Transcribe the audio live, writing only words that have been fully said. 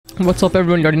What's up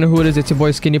everyone, you already know who it is, it's your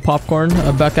boy Skinny Popcorn,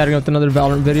 back at it with another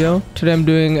Valorant video. Today I'm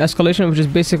doing Escalation, which is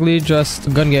basically just a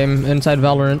gun game inside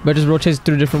Valorant, but it just rotates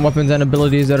through different weapons and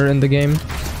abilities that are in the game.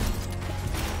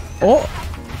 Oh!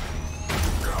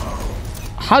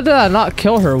 How did I not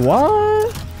kill her?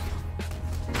 What?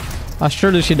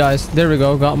 Surely she dies. There we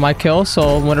go, got my kill.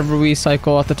 So whenever we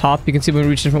cycle at the top, you can see when we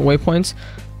reach different waypoints.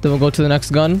 Then we'll go to the next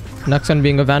gun. Next gun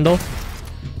being a Vandal.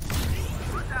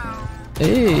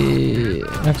 Hey,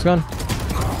 next gun.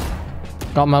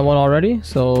 Got my one already,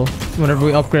 so whenever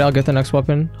we upgrade, I'll get the next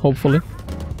weapon, hopefully.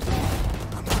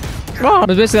 But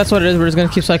basically, that's what it is. We're just gonna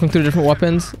keep cycling through different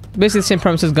weapons. Basically, the same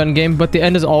premise as gun game, but the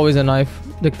end is always a knife.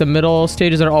 Like the middle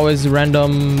stages are always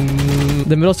random.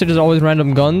 The middle stages are always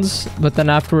random guns, but then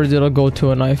afterwards it'll go to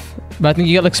a knife. But I think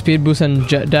you get like speed boosts and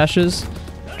jet dashes,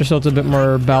 just so it's a bit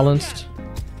more balanced.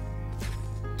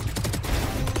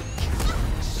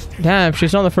 Damn,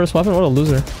 she's on the first weapon. What a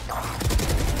loser.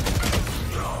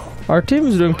 Our team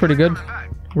is doing pretty good.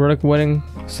 We're like winning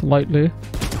slightly.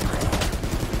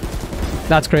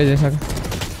 That's crazy. Okay.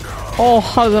 Oh,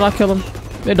 how did I not kill him?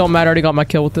 It don't matter. I already got my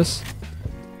kill with this.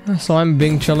 So I'm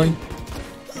being chilling.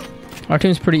 Our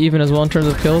team's pretty even as well in terms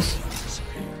of kills.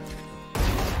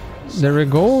 There we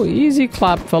go. Easy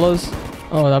clap, fellas.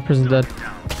 Oh, that person's dead.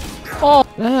 Oh,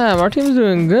 damn. Our team's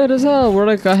doing good as hell. We're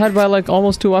like ahead by like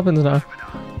almost 2 weapons now.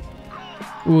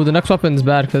 Ooh, the next weapon's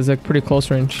bad because like pretty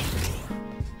close range.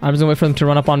 I'm just gonna wait for them to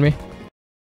run up on me.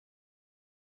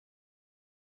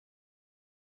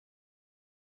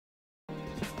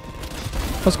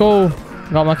 Let's go.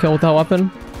 Got my kill with that weapon.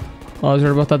 I was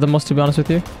worried about that the most, to be honest with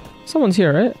you. Someone's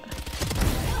here, right?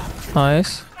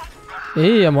 Nice.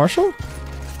 Hey, a Marshall?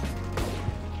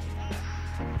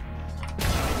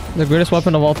 The greatest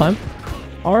weapon of all time.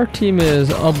 Our team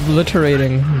is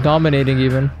obliterating, dominating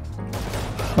even.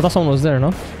 I thought someone was there,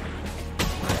 no?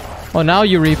 Oh, now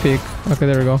you re-peek. Okay,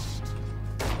 there we go.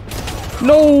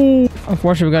 No!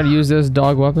 Unfortunately, we gotta use this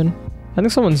dog weapon. I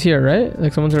think someone's here, right?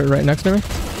 Like someone's right next to me.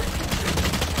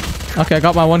 Okay, I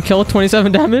got my 1 kill,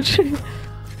 27 damage.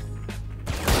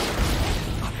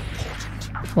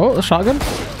 Oh, the shotgun.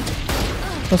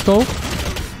 Let's go.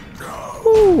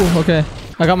 Ooh, okay.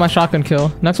 I got my shotgun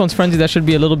kill. Next one's Frenzy. That should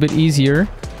be a little bit easier.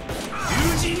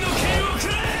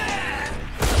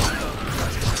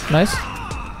 Nice.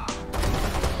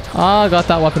 Ah, got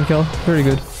that weapon kill. Very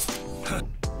good.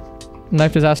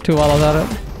 Knifed his ass too while I was at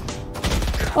it.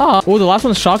 Ah, oh, the last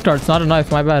one's shock darts, not a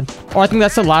knife. My bad. Oh, I think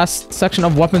that's the last section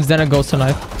of weapons. Then it goes to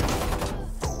knife.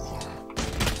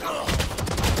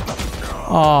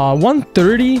 Ah,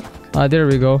 130. Ah, there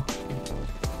we go.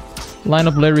 Line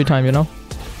up Larry time, you know.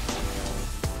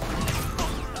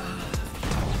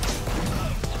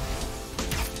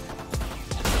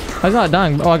 He's not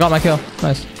dying. Oh, I got my kill.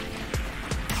 Nice.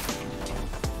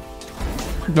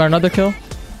 Got another kill.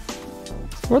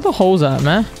 Where the holes at,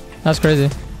 man? That's crazy.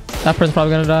 That person's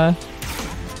probably gonna die.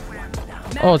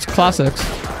 Oh, it's classics.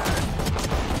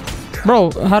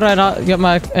 Bro, how did I not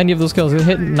get any of those kills? It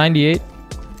hit 98.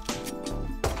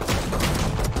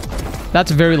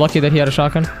 That's very lucky that he had a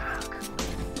shotgun.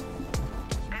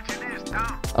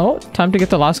 Oh, time to get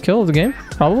the last kill of the game,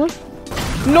 probably.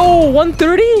 No,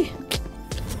 130?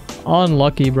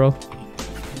 Unlucky, bro.